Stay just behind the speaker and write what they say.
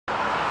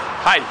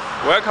Hi,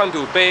 welcome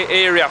to Bay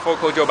Area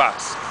Foreclosure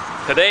Bus.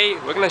 Today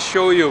we're going to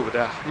show you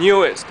the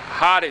newest,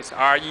 hottest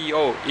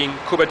REO in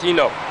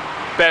Cupertino,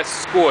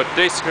 best school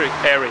district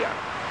area.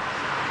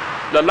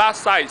 The lot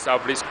size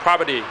of this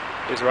property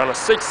is around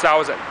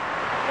 6,000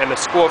 and the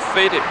square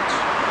footage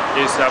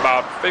is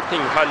about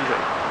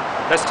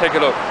 1,500. Let's take a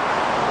look.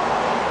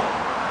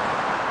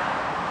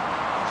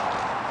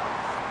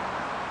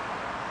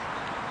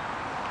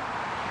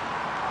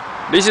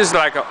 This is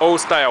like an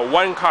old style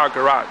one-car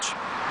garage.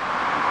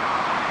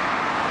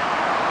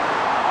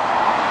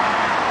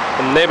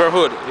 The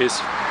neighborhood is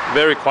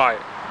very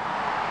quiet.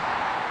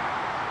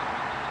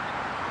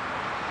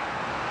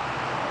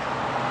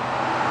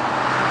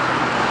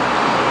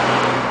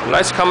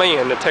 Let's come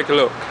in and take a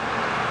look.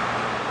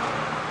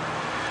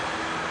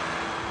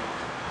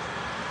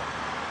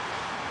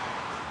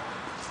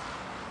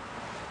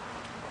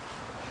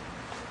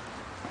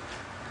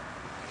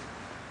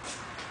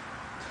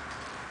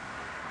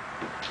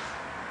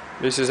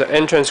 This is the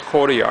entrance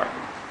courtyard.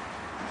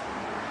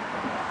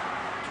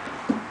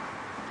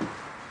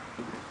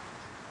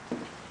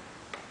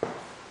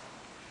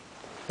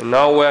 And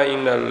now we're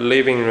in the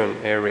living room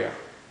area.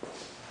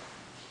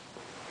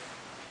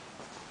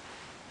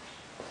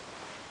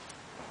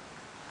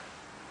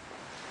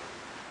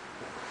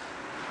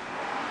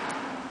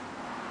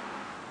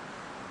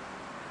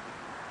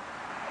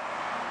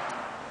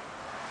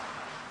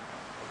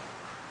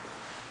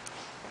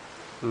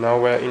 Now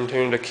we're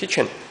entering the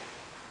kitchen.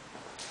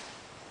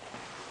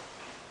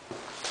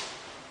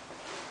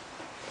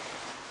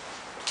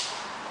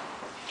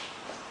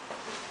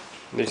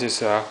 This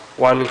is a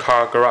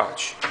one-car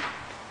garage.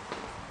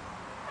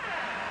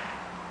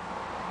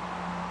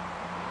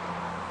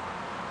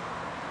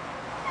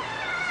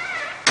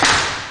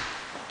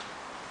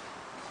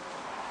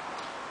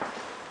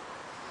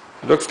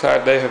 Looks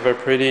like they have a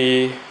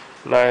pretty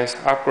nice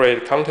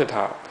upgrade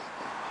countertop,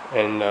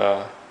 and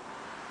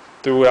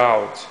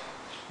throughout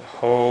the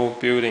whole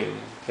building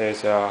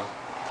there's a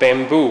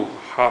bamboo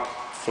hot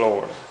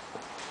floor.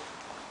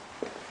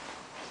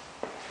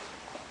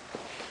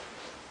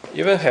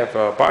 Even have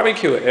a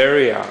barbecue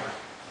area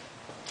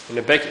in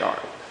the backyard.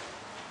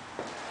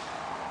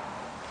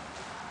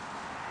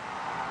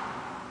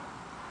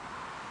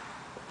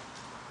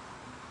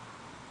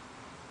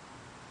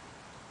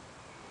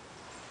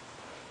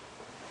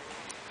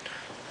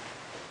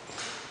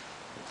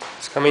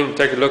 Let's come in and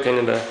take a look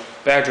into the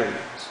bedrooms.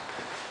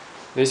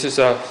 This is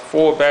a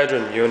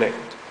 4-bedroom unit.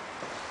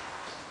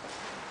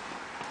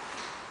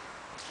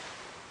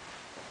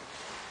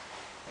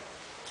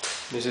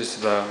 This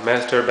is the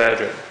master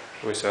bedroom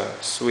with a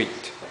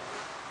suite.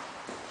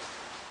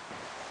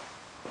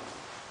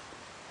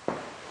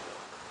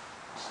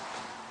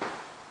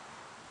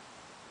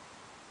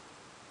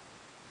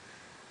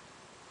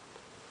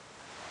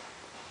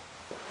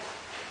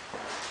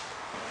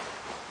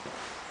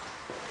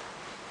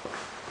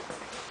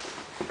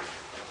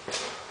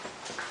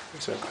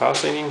 There's a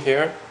closet in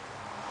here.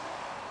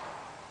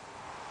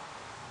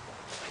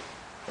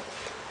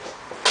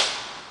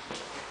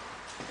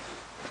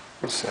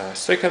 It's a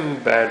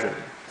second bedroom.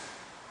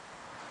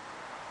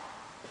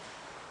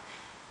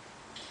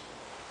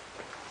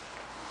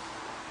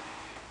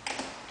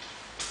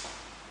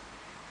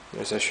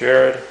 There's a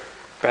shared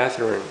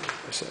bathroom.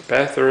 There's a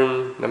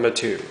bathroom number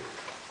 2.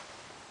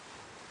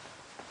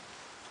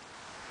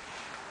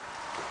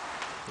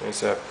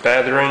 There's a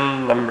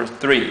bedroom number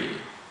 3.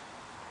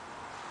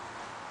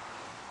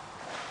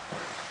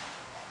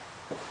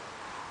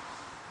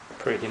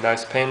 Pretty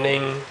nice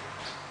painting.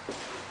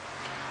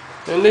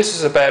 And this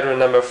is a bedroom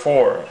number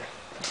 4.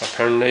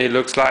 Apparently it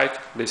looks like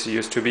this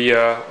used to be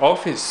an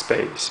office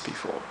space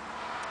before.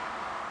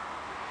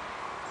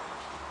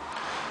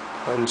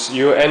 Once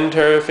you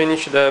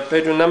finish the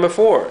bedroom number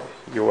 4,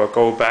 you will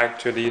go back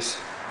to this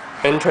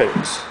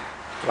entrance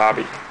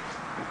lobby.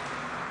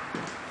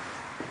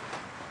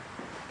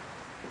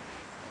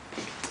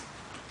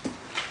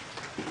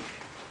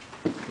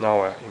 Now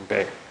we're in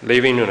the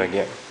living room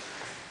again.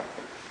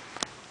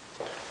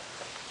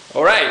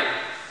 Alright,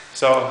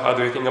 so how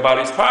do you think about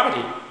this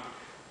property?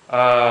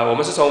 我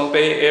们是从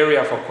Bay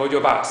Area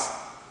Foreclosure Bus。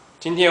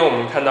今天我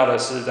们看到的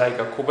是在一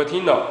个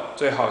Cupertino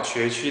最好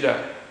学区的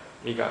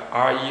一个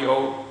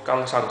REO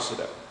刚上市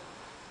的。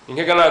你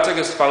可以看到这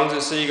个房子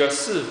是一个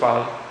4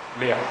房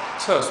2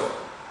厕所，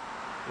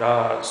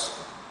那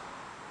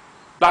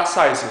lot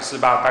size 是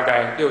大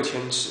概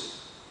6000尺，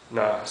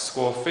那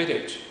square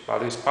footage for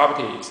this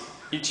property is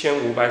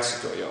 1500尺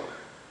左右。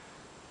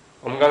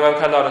我们刚刚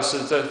看到的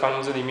是这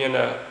房子里面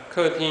的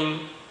客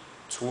厅、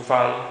厨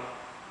房、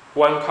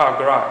one car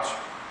garage，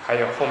 还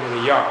有后面的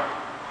yard，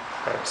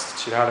 还有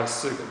其他的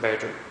4个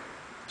bedroom，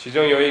 其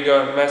中有一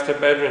个 master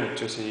bedroom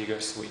就是一个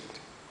suite。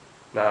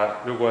那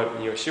如果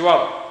你有希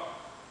望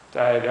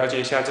再了解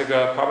一下这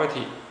个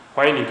property，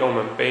 欢迎你跟我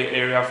们 Bay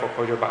Area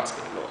Foreclosure Bus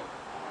联络。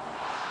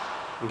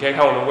你可以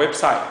看我们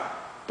website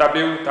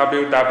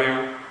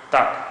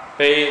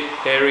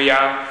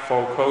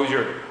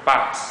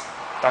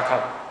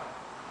www.bayareaforeclosurebus.com。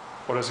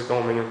或者是跟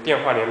我们用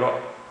电话联络，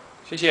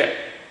谢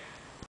谢。